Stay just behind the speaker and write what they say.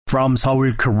From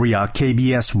Seoul, Korea,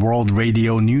 KBS World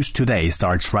Radio News Today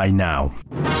starts right now.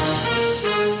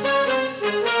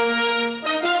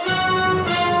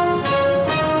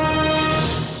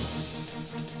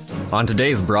 On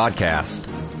today's broadcast,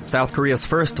 South Korea's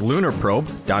first lunar probe,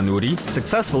 Danuri,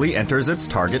 successfully enters its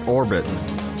target orbit.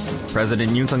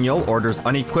 President Yoon Suk-yeol orders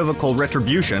unequivocal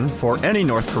retribution for any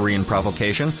North Korean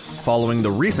provocation following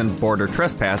the recent border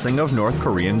trespassing of North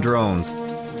Korean drones.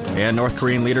 And North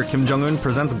Korean leader Kim Jong-un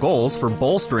presents goals for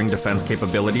bolstering defense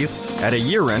capabilities at a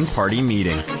year-end party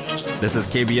meeting. This is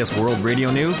KBS World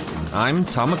Radio News. I'm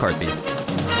Tom McCarthy.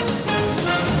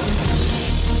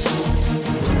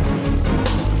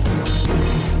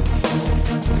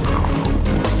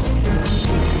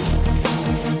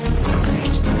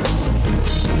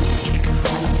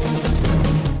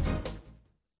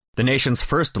 The nation's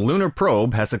first lunar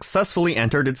probe has successfully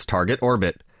entered its target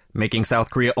orbit, making South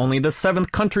Korea only the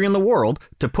 7th country in the world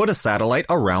to put a satellite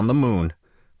around the moon.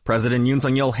 President Yoon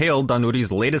Suk-yeol hailed Danuri's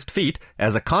latest feat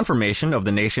as a confirmation of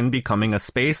the nation becoming a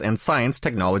space and science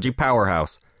technology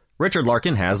powerhouse. Richard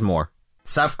Larkin has more.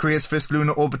 South Korea's first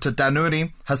lunar orbiter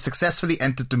Danuri has successfully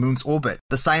entered the moon's orbit.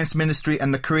 The Science Ministry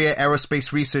and the Korea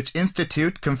Aerospace Research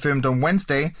Institute confirmed on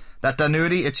Wednesday that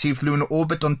Danuri achieved lunar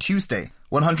orbit on Tuesday,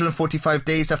 145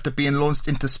 days after being launched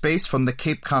into space from the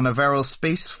Cape Canaveral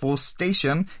Space Force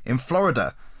Station in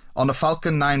Florida on a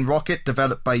Falcon 9 rocket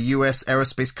developed by U.S.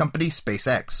 aerospace company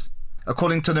SpaceX.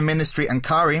 According to the ministry and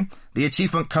KARI, the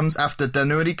achievement comes after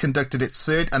Danuri conducted its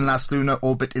third and last lunar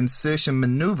orbit insertion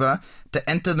maneuver to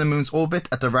enter the moon's orbit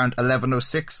at around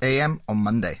 11:06 a.m. on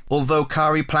Monday. Although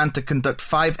KARI planned to conduct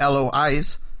 5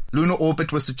 LOIs, lunar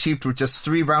orbit was achieved with just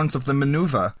 3 rounds of the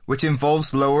maneuver, which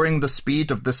involves lowering the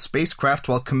speed of the spacecraft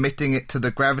while committing it to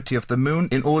the gravity of the moon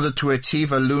in order to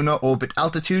achieve a lunar orbit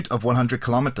altitude of 100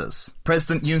 kilometers.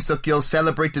 President Yoon Suk-yeol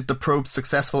celebrated the probe's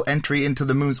successful entry into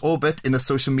the moon's orbit in a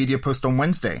social media post on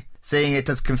Wednesday, saying it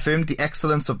has confirmed the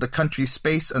excellence of the country's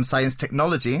space and science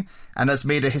technology and has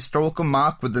made a historical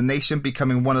mark with the nation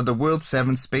becoming one of the world's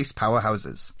 7 space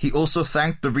powerhouses. He also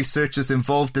thanked the researchers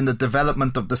involved in the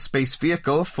development of the space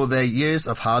vehicle for their years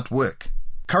of hard work.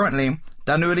 Currently,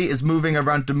 Danuri is moving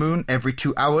around the moon every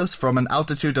 2 hours from an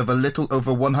altitude of a little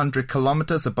over 100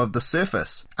 kilometers above the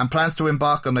surface and plans to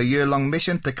embark on a year-long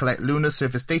mission to collect lunar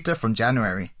surface data from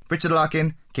January. Richard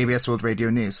Larkin, KBS World Radio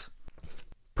News.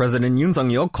 President Yoon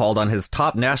Suk-yeol called on his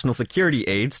top national security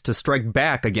aides to strike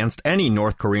back against any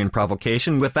North Korean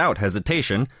provocation without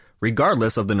hesitation,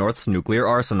 regardless of the North's nuclear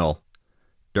arsenal.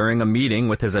 During a meeting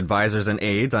with his advisors and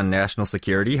aides on national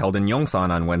security held in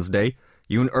Yongsan on Wednesday,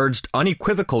 Yoon urged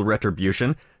unequivocal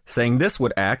retribution, saying this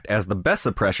would act as the best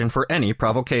suppression for any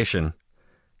provocation.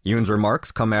 Yoon's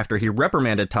remarks come after he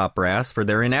reprimanded top brass for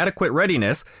their inadequate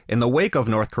readiness in the wake of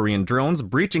North Korean drones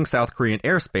breaching South Korean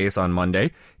airspace on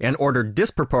Monday and ordered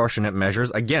disproportionate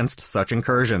measures against such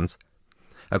incursions.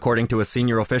 According to a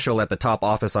senior official at the top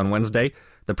office on Wednesday,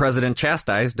 the president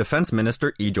chastised Defense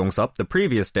Minister Lee Jong-sup the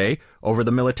previous day over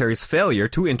the military's failure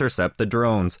to intercept the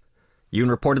drones. Yoon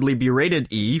reportedly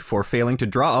berated Lee for failing to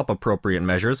draw up appropriate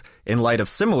measures in light of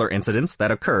similar incidents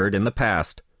that occurred in the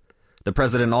past. The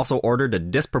president also ordered a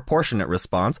disproportionate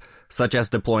response, such as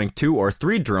deploying 2 or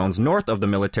 3 drones north of the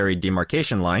military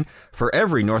demarcation line for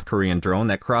every North Korean drone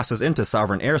that crosses into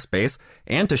sovereign airspace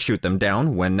and to shoot them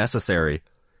down when necessary.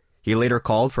 He later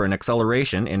called for an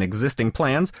acceleration in existing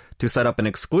plans to set up an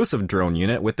exclusive drone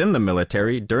unit within the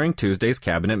military during Tuesday's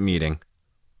cabinet meeting.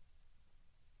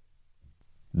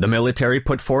 The military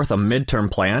put forth a midterm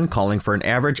plan calling for an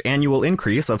average annual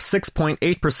increase of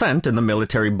 6.8% in the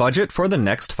military budget for the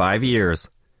next 5 years.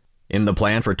 In the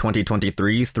plan for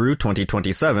 2023 through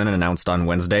 2027 announced on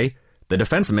Wednesday, the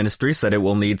Defense Ministry said it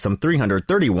will need some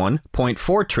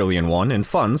 331.4 trillion won in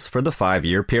funds for the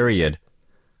 5-year period.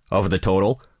 Of the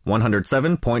total,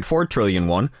 107.4 trillion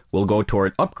won will go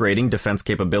toward upgrading defense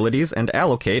capabilities and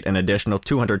allocate an additional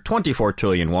 224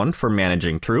 trillion won for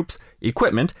managing troops,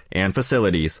 equipment, and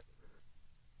facilities.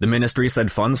 The ministry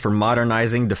said funds for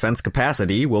modernizing defense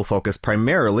capacity will focus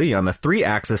primarily on the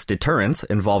 3-axis deterrence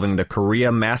involving the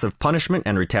Korea Massive Punishment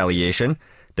and Retaliation,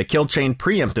 the Kill Chain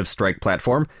Preemptive Strike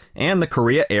Platform, and the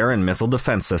Korea Air and Missile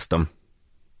Defense System.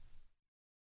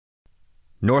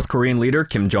 North Korean leader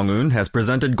Kim Jong-un has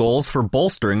presented goals for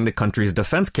bolstering the country's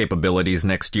defense capabilities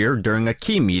next year during a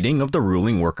key meeting of the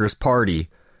ruling Workers' Party.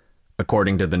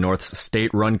 According to the North's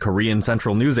state-run Korean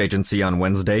Central News Agency on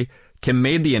Wednesday, Kim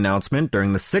made the announcement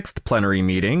during the 6th plenary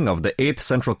meeting of the 8th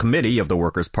Central Committee of the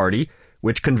Workers' Party,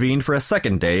 which convened for a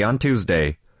second day on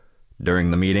Tuesday. During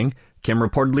the meeting, Kim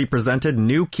reportedly presented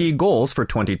new key goals for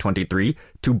 2023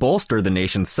 to bolster the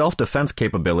nation's self-defense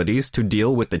capabilities to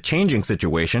deal with the changing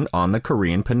situation on the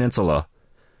Korean Peninsula.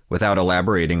 Without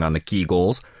elaborating on the key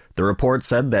goals, the report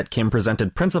said that Kim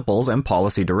presented principles and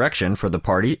policy direction for the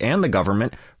party and the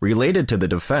government related to the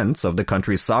defense of the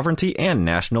country's sovereignty and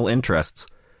national interests.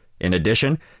 In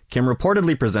addition, Kim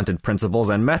reportedly presented principles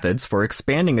and methods for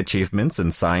expanding achievements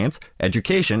in science,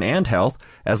 education, and health,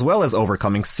 as well as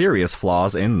overcoming serious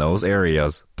flaws in those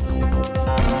areas.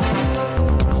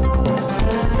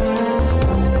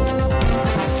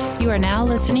 You are now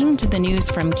listening to the news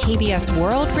from KBS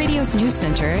World Radio's News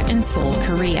Center in Seoul,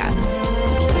 Korea.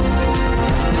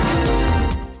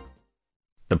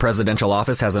 The presidential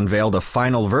office has unveiled a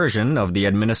final version of the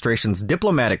administration's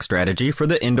diplomatic strategy for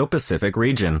the Indo-Pacific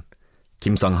region.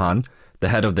 Kim Sung-han, the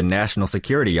head of the National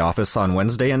Security Office, on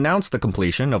Wednesday announced the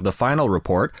completion of the final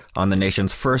report on the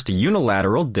nation's first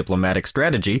unilateral diplomatic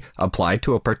strategy applied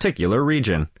to a particular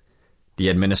region. The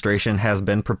administration has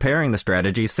been preparing the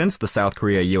strategy since the South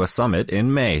Korea-U.S. summit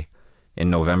in May. In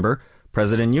November,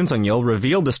 President Yoon Suk-yeol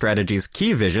revealed the strategy's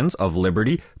key visions of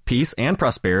liberty, peace, and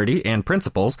prosperity and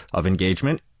principles of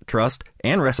engagement, trust,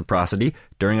 and reciprocity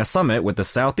during a summit with the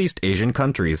Southeast Asian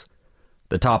countries.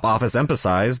 The top office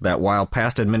emphasized that while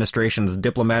past administrations'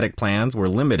 diplomatic plans were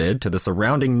limited to the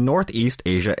surrounding Northeast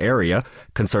Asia area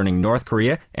concerning North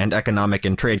Korea and economic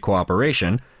and trade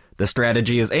cooperation, the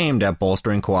strategy is aimed at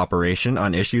bolstering cooperation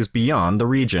on issues beyond the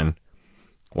region.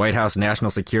 White House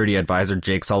National Security Advisor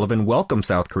Jake Sullivan welcomed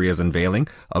South Korea's unveiling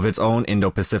of its own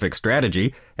Indo-Pacific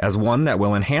strategy as one that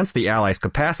will enhance the allies'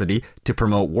 capacity to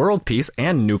promote world peace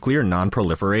and nuclear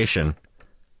non-proliferation.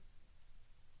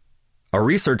 A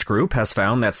research group has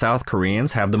found that South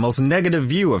Koreans have the most negative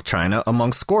view of China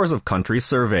among scores of countries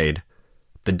surveyed.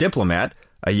 The Diplomat,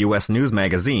 a U.S. news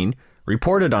magazine,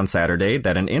 reported on Saturday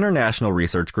that an international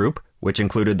research group, which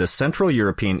included the Central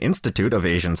European Institute of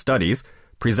Asian Studies,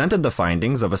 presented the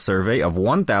findings of a survey of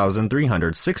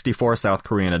 1,364 South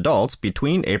Korean adults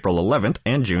between April 11th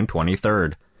and June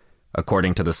 23rd.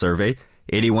 According to the survey,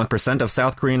 81% of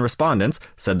South Korean respondents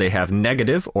said they have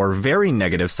negative or very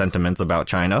negative sentiments about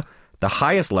China, the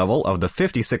highest level of the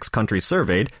 56 countries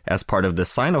surveyed as part of the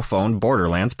Sinophone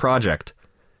Borderlands project.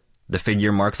 The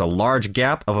figure marks a large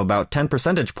gap of about 10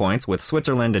 percentage points with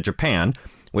Switzerland and Japan,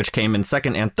 which came in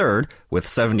second and third with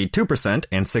 72%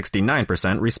 and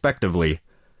 69% respectively.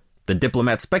 The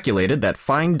Diplomat speculated that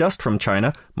fine dust from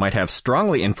China might have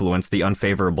strongly influenced the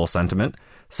unfavorable sentiment,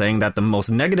 saying that the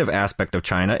most negative aspect of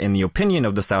China in the opinion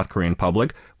of the South Korean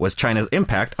public was China's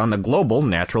impact on the global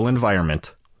natural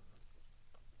environment.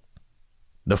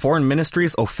 The Foreign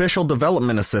Ministry's official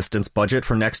development assistance budget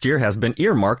for next year has been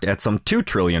earmarked at some 2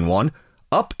 trillion won,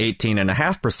 up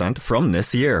 18.5% from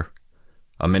this year.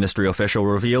 A ministry official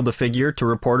revealed the figure to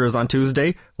reporters on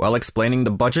Tuesday while explaining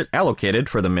the budget allocated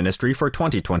for the ministry for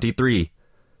 2023.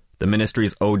 The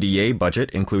ministry's ODA budget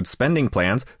includes spending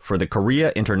plans for the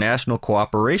Korea International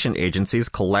Cooperation Agency's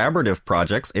collaborative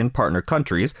projects in partner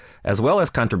countries, as well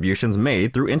as contributions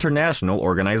made through international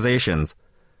organizations.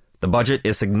 The budget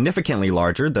is significantly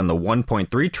larger than the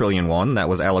 1.3 trillion won that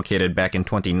was allocated back in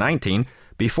 2019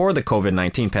 before the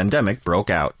COVID-19 pandemic broke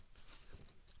out.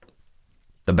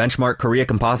 The benchmark Korea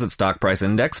Composite Stock Price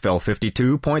Index fell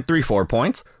 52.34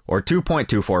 points, or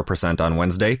 2.24% on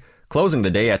Wednesday, closing the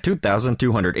day at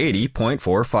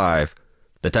 2,280.45.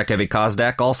 The tech-heavy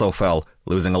Kosdaq also fell,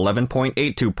 losing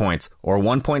 11.82 points, or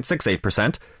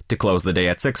 1.68%, to close the day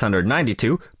at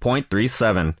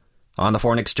 692.37. On the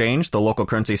foreign exchange, the local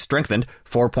currency strengthened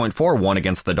 4.41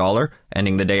 against the dollar,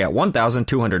 ending the day at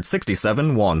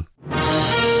 1,267 won.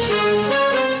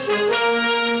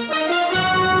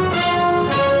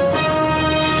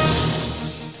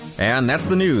 And that's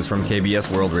the news from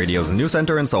KBS World Radio's News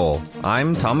Center in Seoul.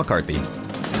 I'm Tom McCarthy.